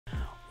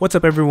What's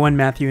up everyone,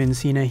 Matthew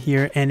Encina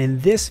here, and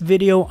in this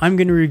video I'm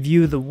going to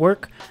review the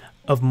work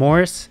of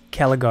Morris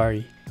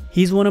Callegari.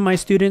 He's one of my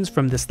students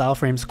from the Style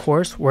Frames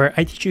course where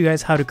I teach you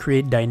guys how to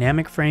create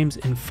dynamic frames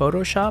in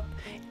Photoshop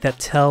that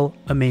tell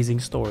amazing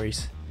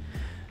stories.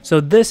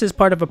 So this is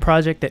part of a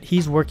project that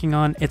he's working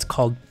on. It's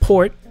called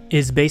Port.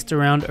 Is based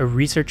around a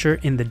researcher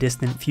in the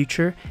distant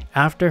future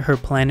after her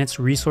planet's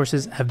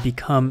resources have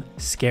become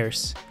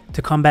scarce.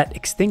 To combat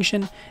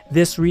extinction,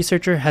 this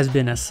researcher has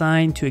been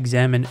assigned to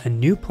examine a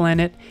new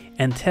planet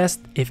and test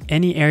if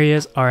any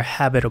areas are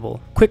habitable.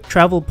 Quick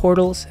travel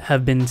portals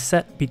have been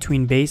set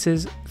between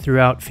bases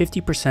throughout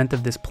 50%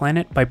 of this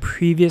planet by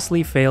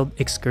previously failed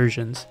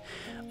excursions.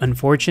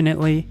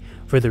 Unfortunately,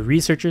 for the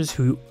researchers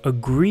who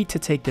agree to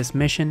take this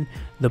mission,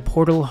 the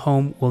portal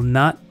home will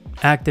not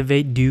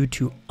activate due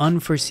to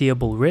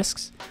unforeseeable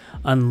risks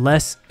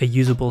unless a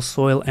usable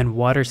soil and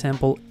water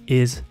sample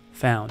is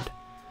found.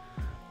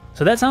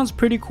 So that sounds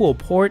pretty cool.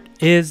 Port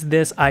is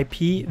this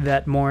IP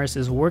that Morris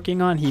is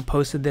working on. He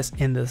posted this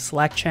in the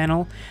Slack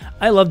channel.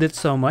 I loved it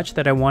so much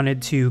that I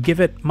wanted to give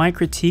it my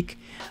critique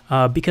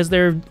because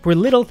there were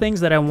little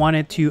things that I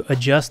wanted to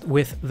adjust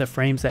with the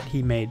frames that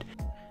he made.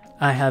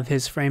 I have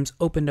his frames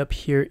opened up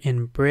here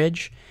in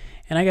Bridge,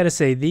 and I gotta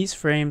say, these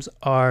frames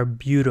are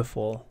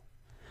beautiful.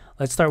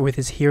 Let's start with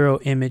his hero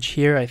image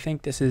here. I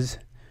think this is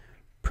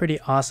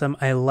pretty awesome.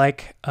 I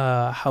like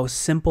how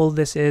simple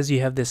this is. You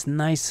have this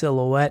nice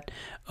silhouette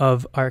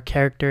of our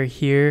character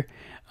here.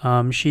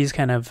 She's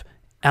kind of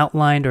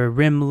outlined or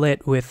rim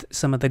lit with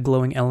some of the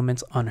glowing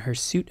elements on her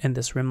suit and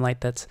this rim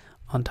light that's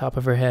on top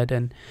of her head.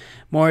 And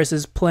Morris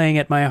is playing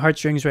at my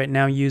heartstrings right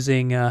now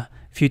using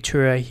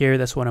Futur here.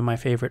 That's one of my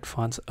favorite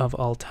fonts of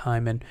all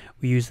time, and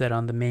we use that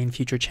on the main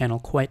Futur channel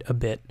quite a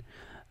bit.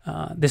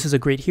 This is a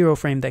great hero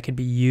frame that could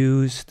be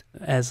used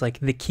as like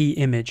the key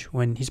image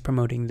when he's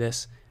promoting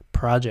this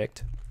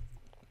project.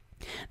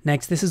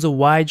 Next, this is a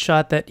wide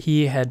shot that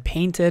he had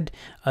painted.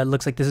 It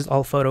looks like this is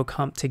all photo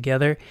comp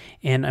together,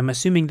 and I'm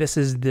assuming this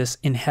is this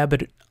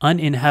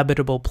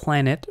uninhabitable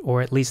planet,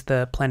 or at least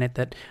the planet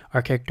that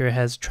our character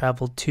has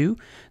traveled to.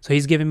 So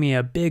he's giving me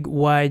a big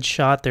wide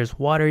shot. There's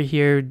water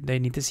here. They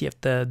need to see if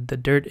the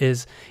dirt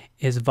is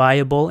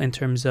viable in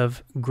terms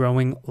of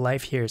growing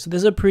life here. So this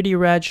is a pretty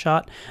rad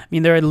shot. I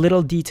mean, there are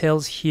little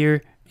details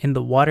here in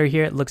the water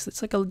here.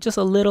 It's like just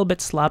a little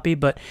bit sloppy,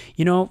 but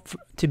you know,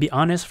 to be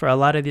honest, for a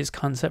lot of these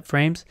concept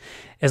frames,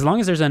 as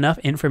long as there's enough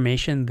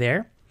information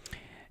there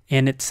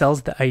and it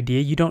sells the idea,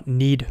 you don't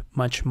need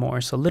much more.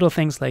 So little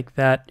things like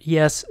that,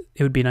 yes,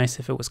 it would be nice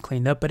if it was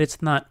cleaned up, but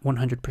it's not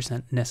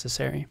 100%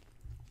 necessary.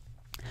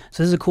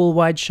 So this is a cool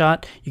wide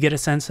shot. You get a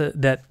sense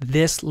that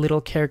this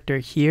little character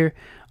here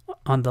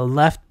on the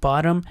left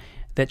bottom,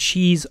 that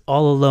she's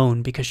all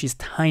alone because she's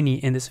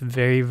tiny in this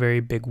very, very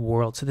big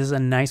world. So this is a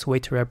nice way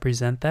to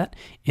represent that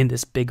in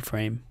this big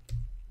frame.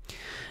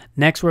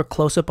 Next, we're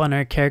close up on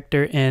our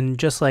character, and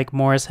just like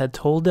Morris had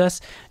told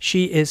us,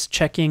 she is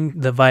checking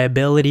the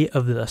viability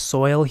of the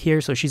soil here.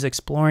 So she's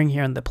exploring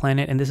here on the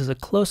planet, and this is a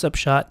close-up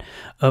shot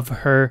of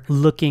her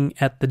looking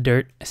at the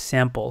dirt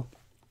sample.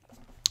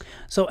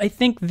 So I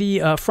think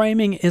the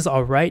framing is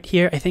all right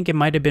here. I think it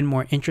might have been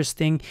more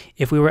interesting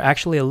if we were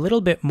actually a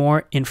little bit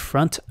more in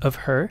front of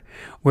her,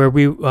 where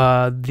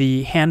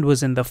the hand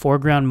was in the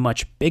foreground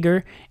much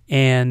bigger,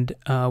 and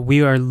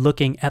we are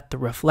looking at the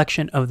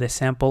reflection of the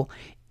sample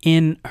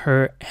in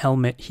her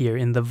helmet here,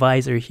 in the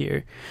visor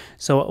here.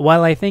 So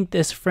while I think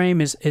this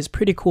frame is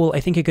pretty cool, I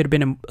think it could have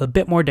been a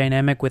bit more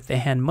dynamic with the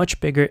hand much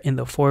bigger in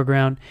the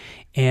foreground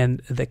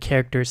and the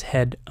character's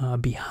head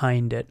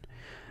behind it.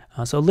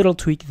 So a little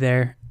tweak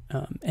there.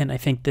 And I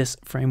think this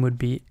frame would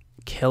be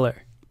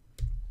killer.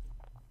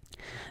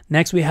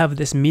 Next, we have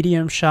this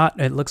medium shot.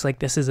 It looks like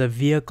this is a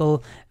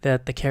vehicle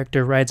that the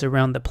character rides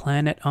around the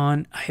planet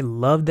on. I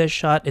love this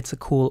shot. It's a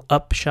cool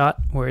up shot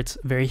where it's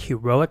very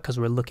heroic because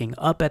we're looking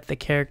up at the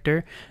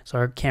character. So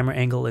our camera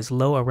angle is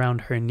low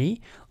around her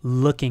knee,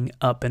 looking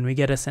up, and we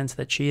get a sense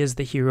that she is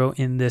the hero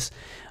in this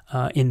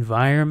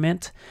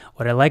environment.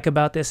 What I like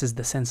about this is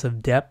the sense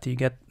of depth. You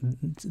get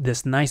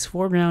this nice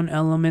foreground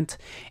element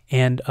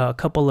and a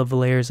couple of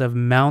layers of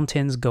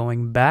mountains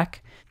going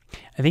back.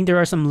 I think there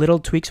are some little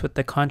tweaks with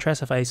the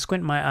contrast. If I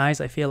squint my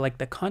eyes, I feel like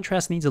the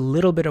contrast needs a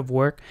little bit of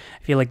work.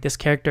 I feel like this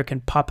character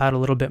can pop out a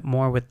little bit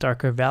more with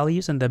darker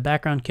values, and the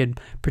background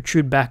could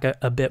protrude back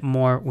a bit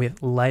more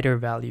with lighter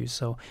values.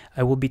 So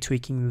I will be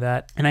tweaking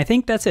that. And I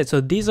think that's it.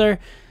 So these are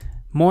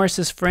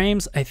Morris's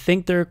frames. I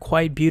think they're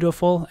quite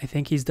beautiful. I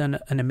think he's done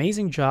an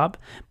amazing job,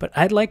 but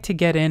I'd like to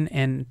get in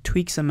and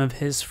tweak some of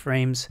his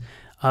frames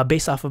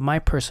based off of my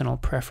personal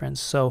preference.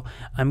 So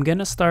I'm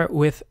gonna start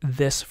with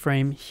this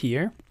frame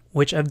here,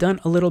 which I've done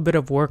a little bit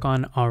of work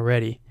on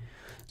already.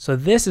 So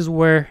this is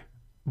where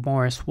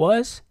Morris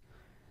was,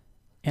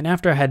 and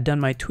after I had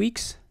done my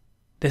tweaks,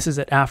 this is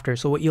it after.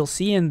 So what you'll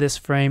see in this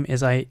frame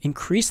is I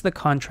increased the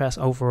contrast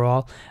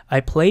overall,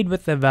 I played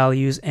with the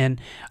values, and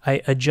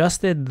I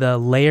adjusted the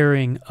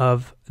layering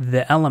of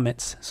the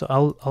elements. So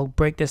I'll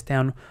break this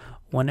down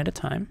one at a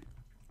time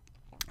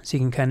so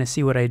you can kind of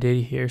see what I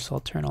did here. So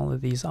I'll turn all of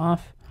these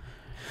off.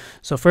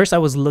 So first I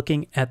was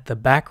looking at the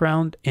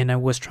background and I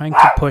was trying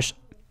to push.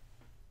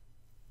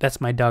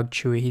 That's my dog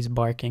Chewy, he's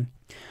barking.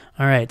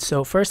 All right,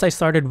 so first I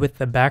started with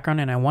the background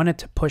and I wanted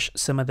to push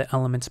some of the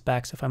elements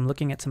back. So if I'm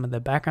looking at some of the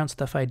background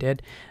stuff I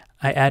did,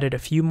 I added a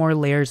few more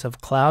layers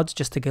of clouds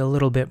just to get a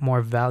little bit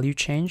more value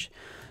change.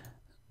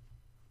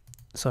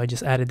 So I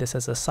just added this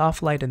as a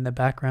soft light in the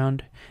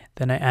background.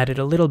 Then I added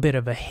a little bit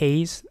of a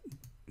haze.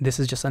 This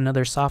is just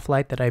another soft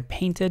light that I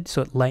painted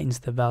so it lightens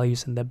the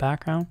values in the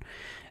background.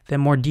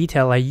 Then more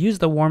detail, I used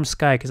the warm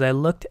sky because I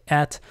looked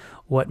at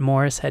what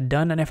Morris had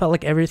done and I felt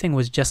like everything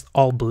was just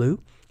all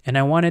blue. And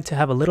I wanted to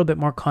have a little bit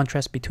more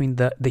contrast between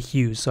the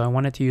hues. So I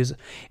wanted to use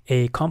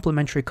a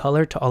complementary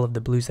color to all of the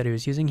blues that he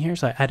was using here.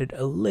 So I added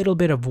a little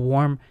bit of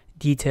warm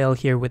detail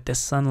here with the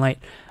sunlight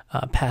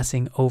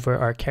passing over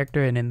our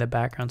character and in the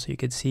background, so you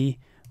could see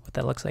what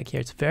that looks like here.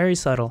 It's very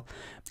subtle.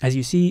 As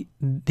you see,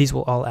 these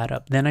will all add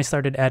up. Then I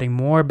started adding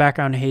more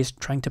background haze,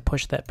 trying to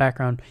push that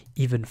background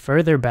even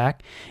further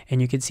back.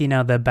 And you can see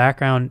now the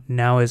background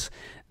now is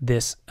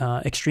this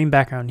extreme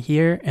background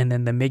here, and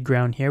then the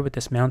midground here with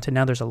this mountain.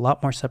 Now there's a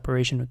lot more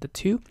separation with the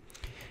two.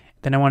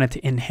 Then I wanted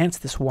to enhance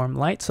this warm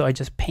light, so I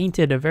just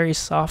painted a very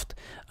soft,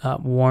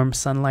 warm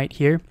sunlight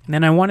here. And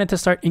then I wanted to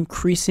start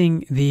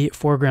increasing the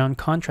foreground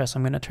contrast.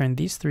 I'm going to turn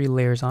these 3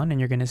 layers on, and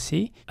you're going to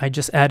see I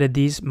just added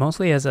these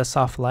mostly as a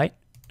soft light.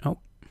 Oh,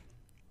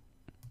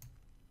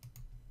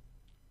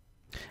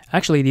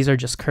 actually, these are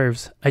just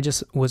curves. I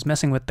just was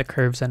messing with the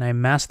curves, and I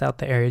masked out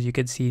the areas. You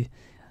could see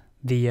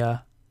the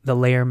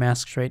layer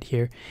masks right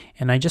here,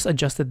 and I just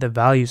adjusted the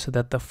value so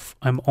that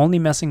I'm only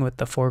messing with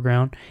the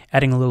foreground,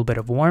 adding a little bit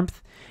of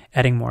warmth,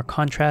 adding more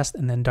contrast,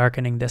 and then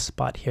darkening this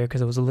spot here because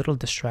it was a little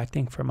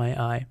distracting for my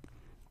eye.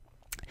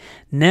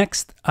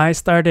 Next, I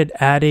started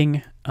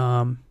adding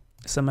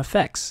some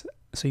effects.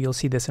 So you'll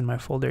see this in my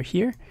folder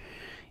here,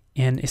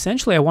 and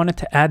essentially I wanted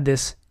to add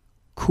this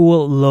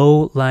cool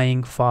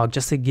low-lying fog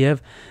just to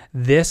give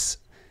this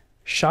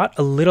shot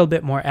a little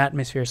bit more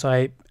atmosphere.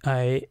 So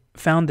I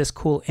found this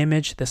cool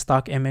image, the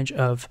stock image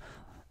of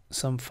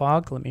some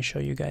fog. Let me show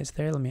you guys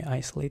there. Let me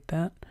isolate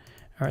that.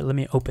 All right, let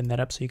me open that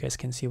up so you guys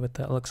can see what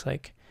that looks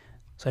like.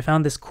 So I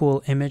found this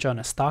cool image on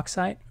a stock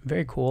site.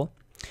 Very cool.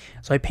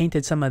 So I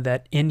painted some of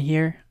that in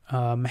here,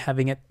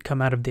 having it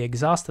come out of the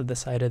exhaust of the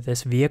side of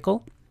this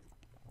vehicle,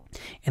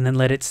 and then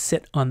let it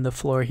sit on the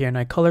floor here. And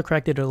I color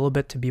corrected it a little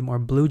bit to be more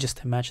blue just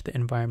to match the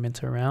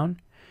environment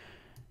around,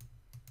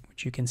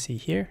 which you can see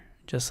here.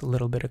 Just a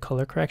little bit of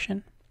color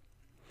correction.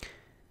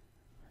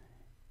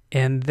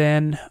 And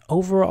then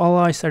overall,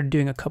 I started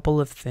doing a couple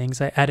of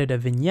things. I added a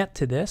vignette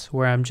to this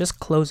where I'm just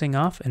closing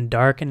off and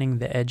darkening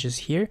the edges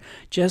here,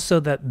 just so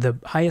that the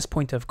highest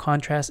point of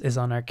contrast is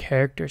on our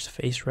character's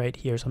face right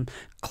here. So I'm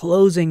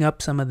closing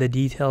up some of the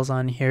details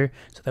on here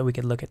so that we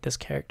could look at this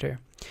character.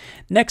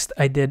 Next,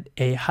 I did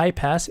a high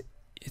pass.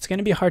 It's going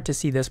to be hard to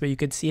see this, but you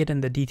could see it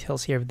in the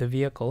details here of the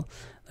vehicle.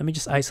 Let me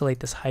just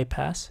isolate this high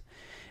pass.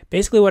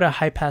 Basically what a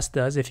high pass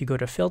does, if you go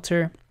to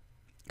filter,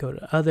 go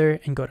to other,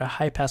 and go to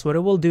high pass, what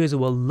it will do is it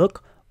will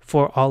look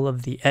for all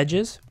of the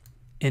edges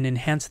and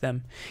enhance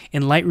them.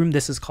 In Lightroom,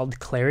 this is called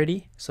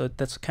clarity, so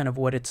that's kind of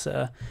what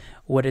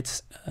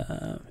it's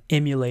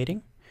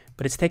emulating,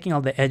 but it's taking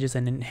all the edges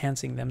and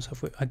enhancing them. So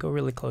if I go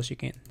really close, you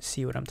can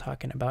see what I'm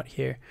talking about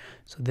here.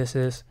 So this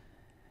is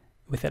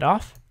with it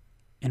off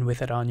and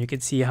with it on. You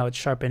can see how it's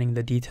sharpening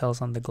the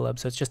details on the glove.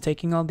 So it's just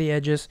taking all the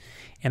edges,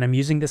 and I'm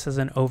using this as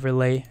an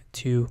overlay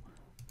to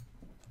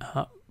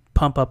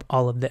pump up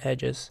all of the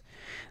edges.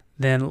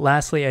 Then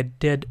lastly, I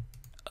did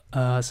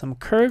some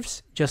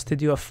curves just to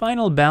do a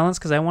final balance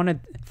because I wanted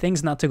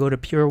things not to go to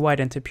pure white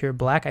and to pure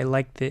black. I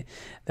like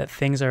that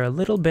things are a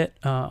little bit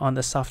on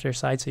the softer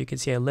side. So you can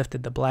see I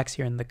lifted the blacks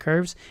here in the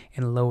curves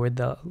and lowered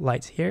the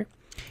lights here.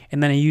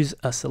 And then I use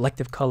a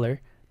selective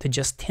color to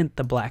just tint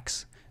the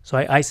blacks. So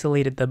I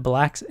isolated the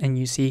blacks, and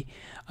you see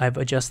I've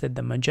adjusted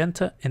the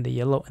magenta and the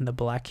yellow and the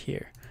black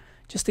here,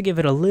 just to give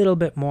it a little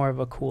bit more of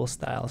a cool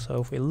style. So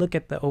if we look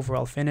at the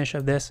overall finish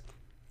of this,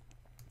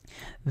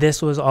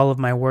 this was all of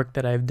my work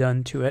that I've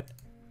done to it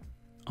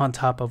on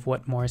top of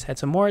what Morris had.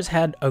 So Morris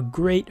had a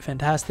great,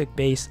 fantastic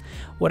base.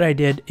 What I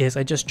did is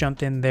I just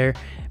jumped in there,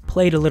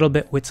 played a little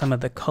bit with some of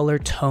the color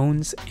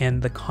tones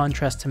and the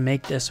contrast to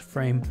make this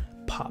frame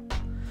pop.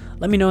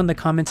 Let me know in the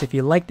comments if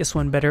you like this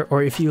one better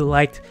or if you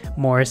liked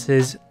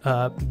Morris's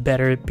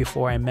better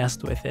before I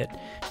messed with it.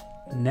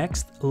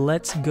 Next,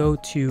 let's go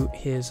to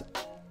his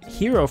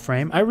hero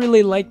frame. I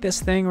really like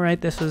this thing, right?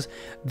 This is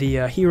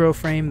the hero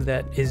frame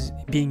that is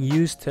being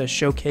used to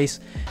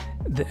showcase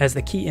as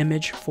the key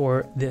image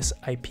for this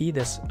IP,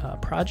 this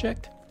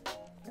project.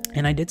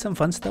 And I did some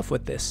fun stuff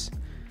with this.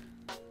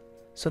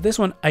 So this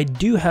one, I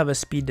do have a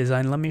speed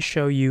design. Let me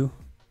show you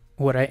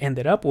what I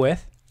ended up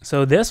with.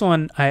 So this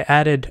one, I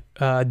added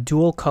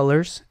dual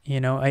colors. You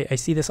know, I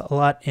see this a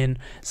lot in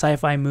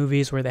sci-fi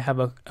movies where they have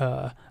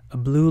a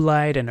blue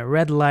light and a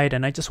red light,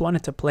 and I just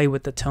wanted to play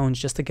with the tones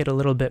just to get a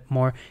little bit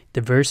more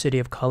diversity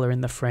of color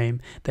in the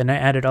frame. Then I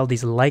added all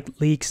these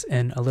light leaks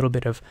and a little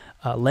bit of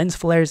lens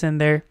flares in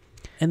there.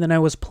 and then I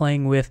was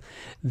playing with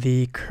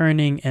the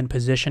kerning and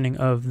positioning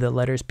of the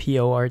letters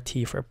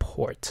P-O-R-T for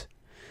port.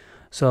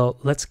 So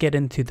let's get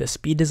into the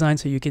speed design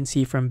so you can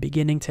see from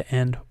beginning to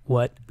end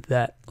what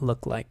that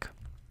looked like.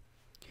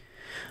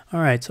 All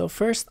right, so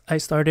first I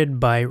started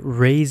by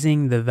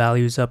raising the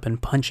values up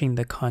and punching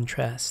the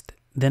contrast.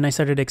 Then I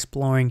started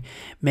exploring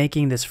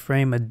making this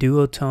frame a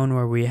duotone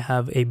where we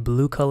have a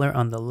blue color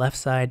on the left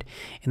side,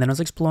 and then I was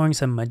exploring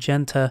some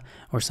magenta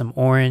or some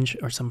orange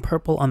or some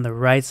purple on the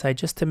right side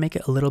just to make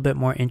it a little bit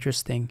more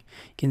interesting.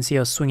 You can see I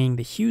was swinging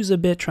the hues a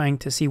bit, trying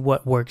to see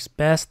what works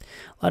best.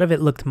 A lot of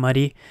it looked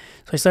muddy,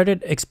 so I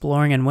started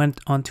exploring and went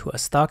onto a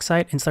stock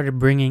site and started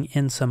bringing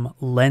in some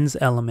lens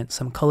elements,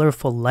 some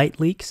colorful light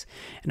leaks,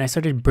 and I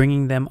started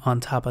bringing them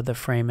on top of the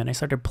frame, and I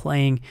started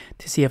playing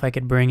to see if I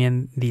could bring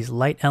in these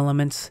light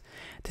elements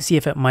to see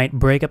if it might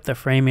break up the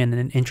frame in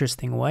an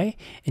interesting way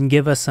and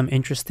give us some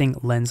interesting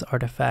lens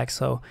artifacts.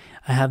 So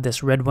I have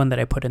this red one that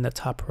I put in the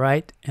top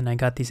right, and I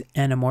got these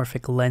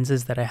anamorphic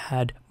lenses that I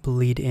had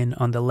bleed in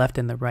on the left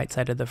and the right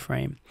side of the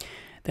frame.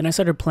 Then I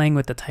started playing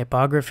with the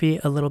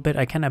typography a little bit.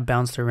 I kind of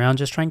bounced around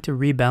just trying to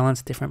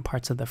rebalance different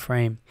parts of the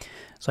frame.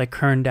 So I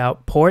kerned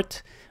out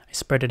port, I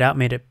spread it out,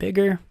 made it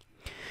bigger,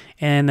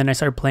 and then I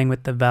started playing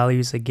with the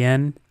values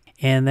again.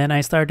 And then I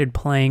started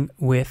playing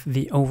with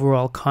the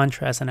overall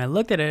contrast, and I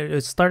looked at it, it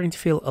was starting to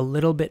feel a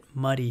little bit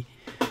muddy.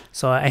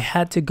 So I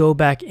had to go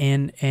back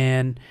in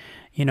and,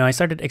 I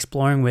started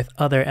exploring with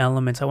other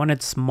elements. I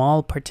wanted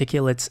small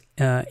particulates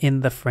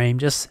in the frame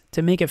just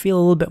to make it feel a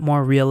little bit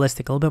more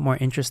realistic, a little bit more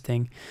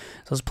interesting.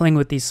 So I was playing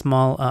with these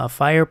small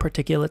fire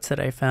particulates that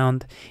I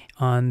found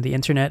on the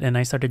internet, and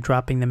I started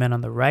dropping them in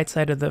on the right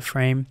side of the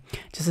frame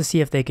just to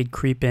see if they could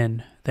creep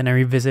in. Then I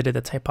revisited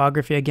the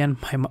typography again.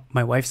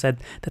 My wife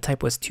said the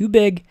type was too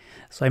big,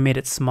 so I made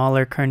it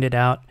smaller, kerned it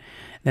out.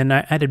 Then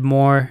I added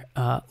more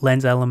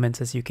lens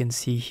elements, as you can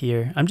see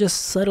here. I'm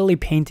just subtly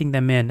painting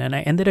them in, and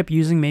I ended up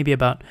using maybe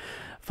about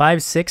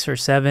 5, 6, or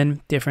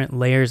 7 different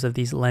layers of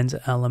these lens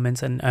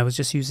elements, and I was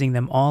just using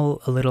them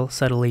all a little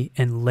subtly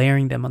and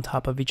layering them on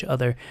top of each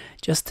other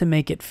just to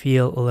make it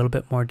feel a little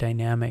bit more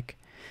dynamic.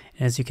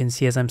 As you can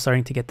see, as I'm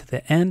starting to get to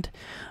the end,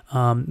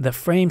 the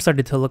frame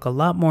started to look a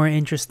lot more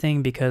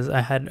interesting because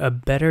I had a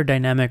better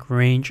dynamic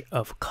range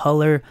of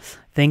color.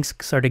 Things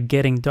started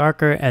getting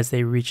darker as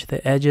they reached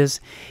the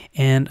edges,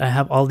 and I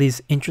have all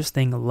these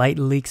interesting light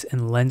leaks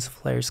and lens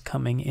flares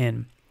coming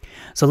in.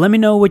 So let me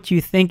know what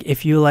you think,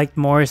 if you liked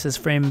Morris's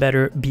frame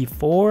better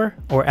before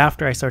or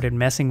after I started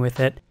messing with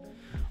it.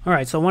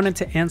 Alright, so I wanted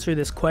to answer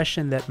this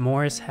question that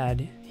Morris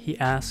had. He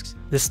asks,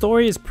 the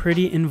story is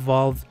pretty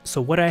involved,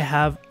 so what I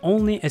have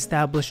only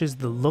establishes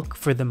the look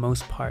for the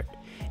most part.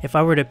 If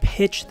I were to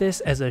pitch this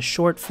as a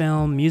short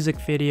film,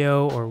 music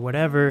video, or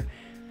whatever,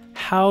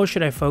 how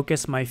should I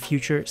focus my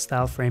future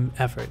style frame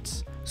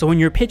efforts? So when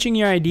you're pitching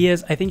your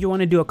ideas, I think you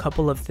want to do a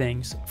couple of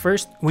things.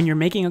 First, when you're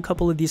making a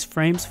couple of these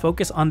frames,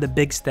 focus on the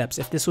big steps.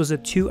 If this was a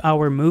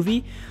 2-hour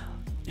movie,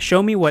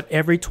 show me what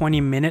every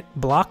 20-minute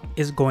block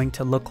is going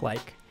to look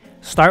like.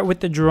 Start with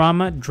the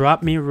drama,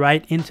 drop me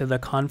right into the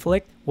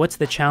conflict. What's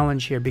the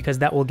challenge here? Because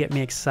that will get me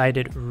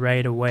excited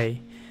right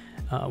away.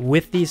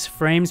 With these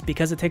frames,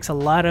 because it takes a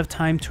lot of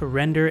time to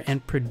render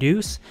and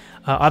produce,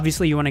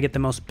 obviously you want to get the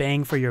most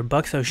bang for your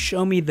buck, so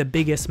show me the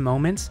biggest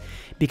moments,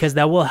 because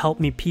that will help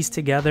me piece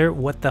together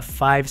what the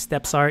 5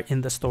 steps are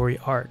in the story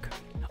arc.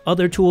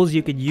 Other tools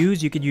you could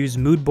use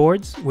mood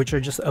boards, which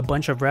are just a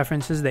bunch of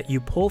references that you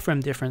pull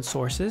from different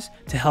sources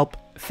to help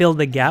fill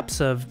the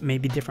gaps of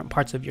maybe different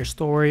parts of your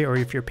story, or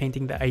if you're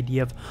painting the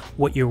idea of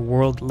what your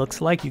world looks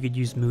like, you could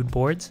use mood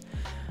boards.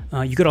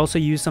 You could also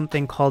use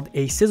something called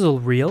a sizzle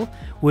reel,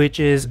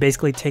 which is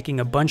basically taking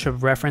a bunch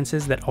of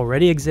references that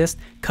already exist,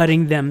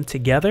 cutting them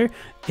together.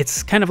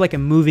 It's kind of like a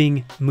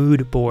moving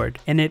mood board,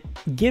 and it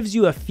gives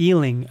you a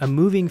feeling, a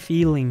moving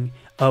feeling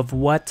of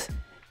what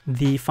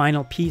the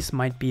final piece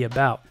might be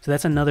about. So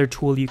that's another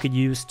tool you could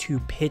use to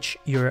pitch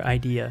your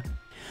idea.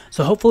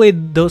 So hopefully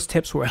those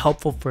tips were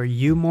helpful for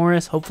you,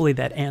 Morris. Hopefully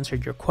that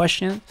answered your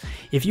question.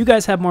 If you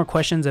guys have more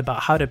questions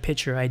about how to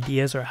pitch your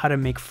ideas or how to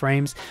make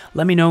frames,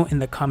 let me know in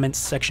the comments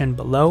section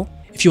below.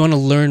 If you want to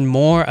learn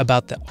more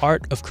about the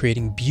art of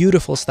creating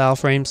beautiful style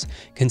frames,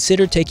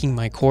 consider taking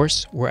my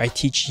course where I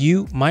teach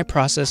you my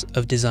process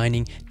of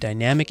designing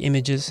dynamic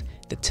images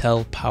that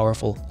tell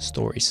powerful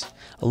stories.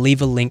 I'll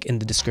leave a link in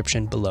the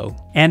description below.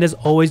 And as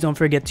always, don't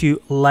forget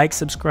to like,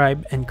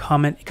 subscribe, and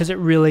comment because it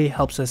really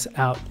helps us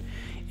out.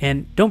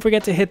 And don't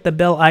forget to hit the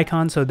bell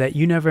icon so that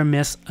you never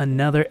miss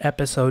another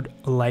episode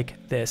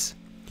like this.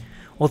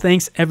 Well,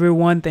 thanks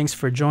everyone. Thanks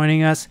for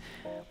joining us.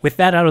 With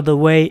that out of the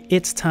way,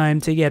 it's time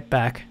to get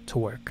back to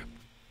work.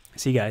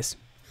 See you guys.